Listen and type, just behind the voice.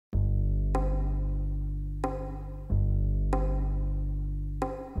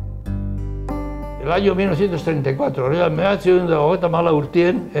el año 1934, horrean 1934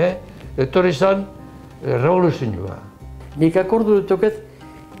 urtien, etorri zan revoluzioa. Nik akordu dutuket,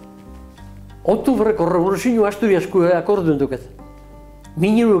 oktubreko revoluzioa Asturiasku akordu dutuket.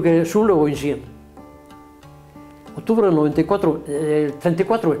 Miniruk zulego izien. Oktubre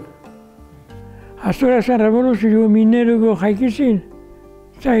 34-en. Asturiasen revoluzio mineruko jaikizin,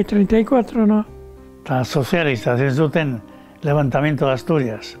 zai, 34, no? Eta sozialistas ez zuten levantamiento de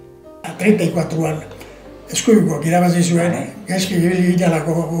Asturias. 34an eskuindarrak irabazi zuen, gaizki ibili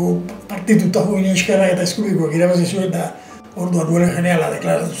gitalako partituta guen eskerra eta eskuindarrak irabazi zuen eta orduan duele generala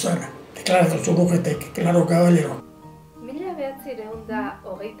deklaratu zen. Deklaratu zukujetek, klaro kaballero.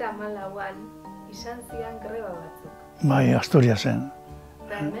 1934an izan zian greba batzuk. Bai, Asturiasen.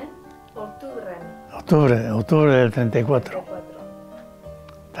 Eta hemen, oktubrean. Octubre del 34.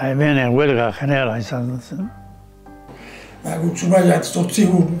 Eta hemen huelga generala izan zen. Gutxu baiat,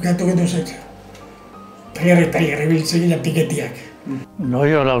 zortzigu gatu getu zek. Tailerre biltzegin piketiak.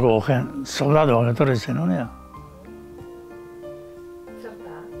 Loiolako soldadoak etorri zen honea.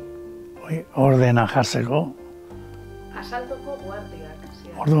 Zerta? Ordena jartzeko. Asaltoko guardiak.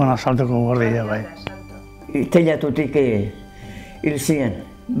 Orduan asaltoko guardia bai. Teilatutik hil ziren.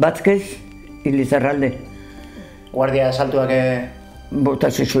 Batzkez, hil izarralde. Guardia asaltuak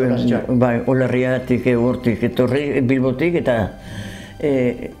botasi zuen, bai, Olerriatik, hortik, etorri, Bilbotik eta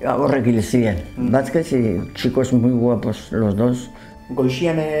horrek hil ziren. Batzkez, chicos muy guapos los dos.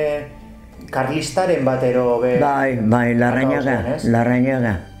 Goixian karlistaren batero be... Bai,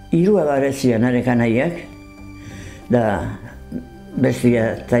 Larrañaga. Hirua barezian arekan aiak, da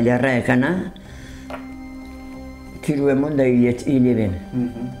bestia tailarra ekana, tiru emon da hile ben.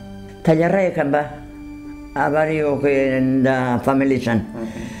 Tailarra ekan ba, abariok da familizan.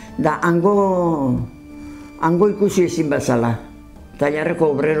 Da hango ikusi ezin bazala. Tailarreko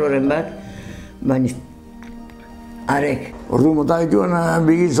obreroren bat, baina arek. Ordu mota dituen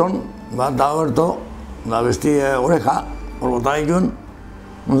bigizon, bat da horto, da besti oreja, hor mota dituen,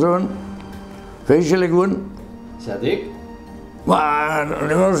 monzuen, feixelekuen. Zeratik?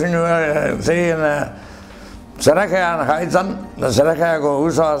 Zein zerakean jaitzan, da zerakeako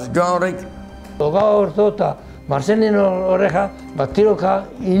guzabaz joan horrek. Doga horto eta Marcelin oreja bat tiroka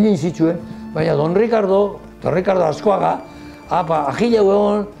hilin zituen, baina Don Ricardo Askoaga, ahila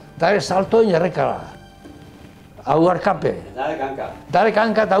egon, dare saltoin errekara. Hau arkape. Dare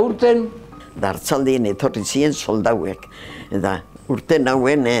kanka eta urten. Dartzaldien etorri ziren soldauek, eta urten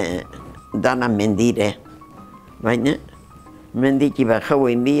hauen dana mendire. Baina, mendiki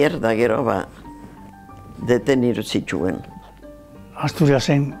jauen bier, da gero deteniru zituen.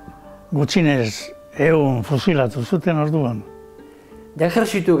 Asturiasen gutxinez egun fusilatu zuten orduan. Da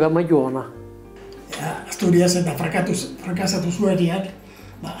ejerzitu gamaitu gana. Asturias eta frakasatu zueriak,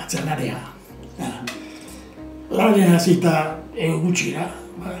 atzenarea. Lanean hasita gutxira,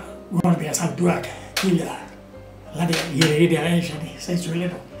 guardia saltuak, kila. Lanean gire gaixari,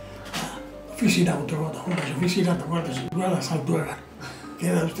 zaizuelero. Oficina autogota, oficina eta guardia saltuak.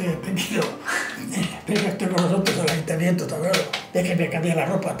 Queda usted tenido. Venga, estoy con nosotros al ayuntamiento, déjeme cambiar la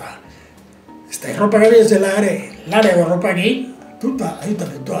ropa. Esta ropa que viene la área ropa aquí, tuta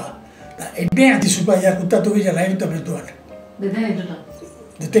ayuntamentoa. Enbea dizupa ya juntatu bila la ayuntamentoan.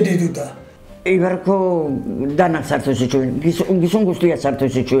 Detenituta. Ibarko danak sartu zituen, gizon guztia sartu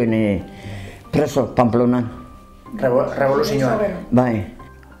zituen preso Pamplonan. Revoluzioan. Bai.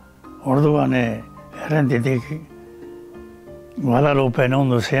 Orduan errentitik Guadalupen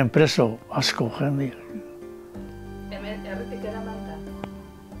ondo zen preso asko jendia. Hemen erretik eramanka.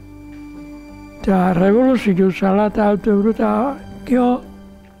 Eta revoluzio zala eta autoburu eta gio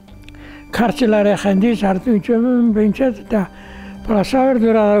kartzelare jendi sartu itxuen behintzat eta plaza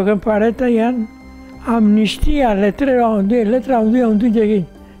berdura dauken paretaian amnistia letra handia egin.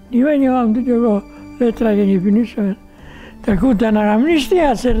 Ni baino handiago letra egin ipini zuen. Eta kutanak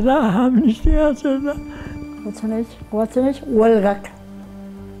amnistia zer da. Guatzen huelgak.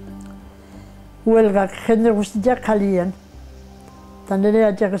 Huelgak, jende guztiak kalian. Eta nire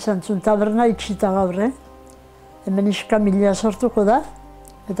atiak esan zuen taberna itxita gaur, Hemen iska milia sortuko da.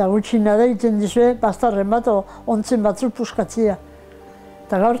 Eta gutxina da iten dizue, bastarren bat, ontzen batzuk puskatzia.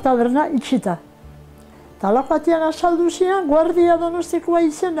 Eta gaur taberna itxita. Eta alako atian asaldu zian, guardia donostikoa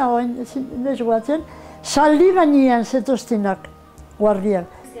izena, ez guatzen, saldi gainean zetoztinak, guardiak.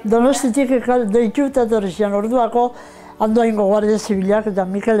 Donostitik deitu eta etorri zian, orduako andoaingo guardia zibilak eta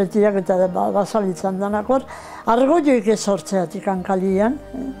Mikeletiak eta basalitzan danakor, argoioik ez sortzeatik hankalian,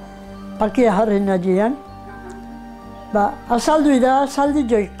 pakia jarri nahian. Asaldu da, asaldi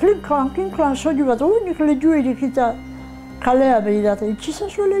joi, klinklan soju bat, nik lehiu erikita kalea behidata,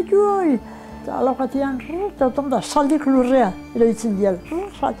 itxizazu lehiu hoi. alokatian, eta otomda, saldik lurrea, eroitzen dial.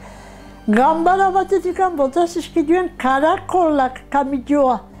 Gambara batetik bota zizkiduen karakolak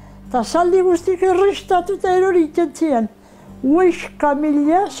kamilloa, eta saldi guztik erristatuta erori iten Uix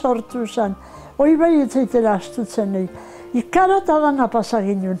kamila sortu zen. Hoi bai etzaitera astutzen nahi. Ikara eta dana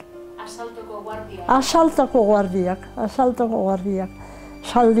pasagin. Asaltoko guardiak. Asaltoko guardiak.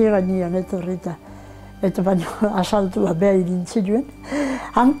 Saldi gainean etorrita. Eta baina asaltua beha irintzi duen.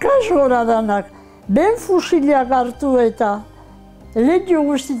 Hankaz gora danak, ben fusileak hartu eta legio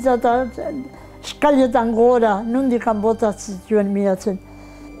guztitza eta eskailetan gora, nondikan botatzen zuen miatzen.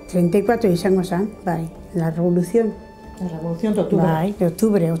 34 izango zen, bai, la revolución. La revolución de octubre. Bai,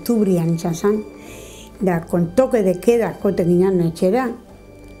 de octubrian izan zen. Da, con toque de queda, jote ginen etxera.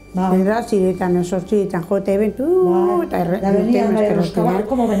 Eta ziretan esortzietan jote ebentu, eta venían los caballos,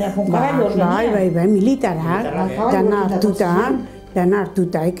 como venían con caballos, bai, militarak, dana hartuta,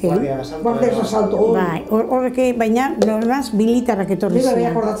 Guardias asalto. Bai, horrek, baina, normaz, militarak etorri ziren. Bai,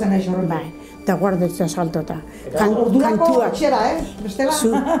 akordatzen nahi horrek. Bai, eta guardiak asaltota. Ordurako etxera, bestera?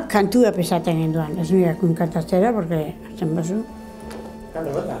 Kantua pesaten genduan, ez mirakun kantatzera, porque, zen bazu.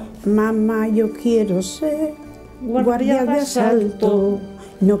 Mama, yo quiero ser guardia de asalto.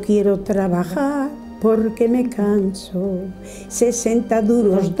 No quiero trabajar porque me canso. 60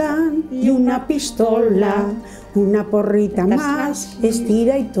 duros dan y una pistola, una porrita más,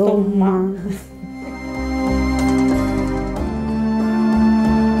 estira y toma.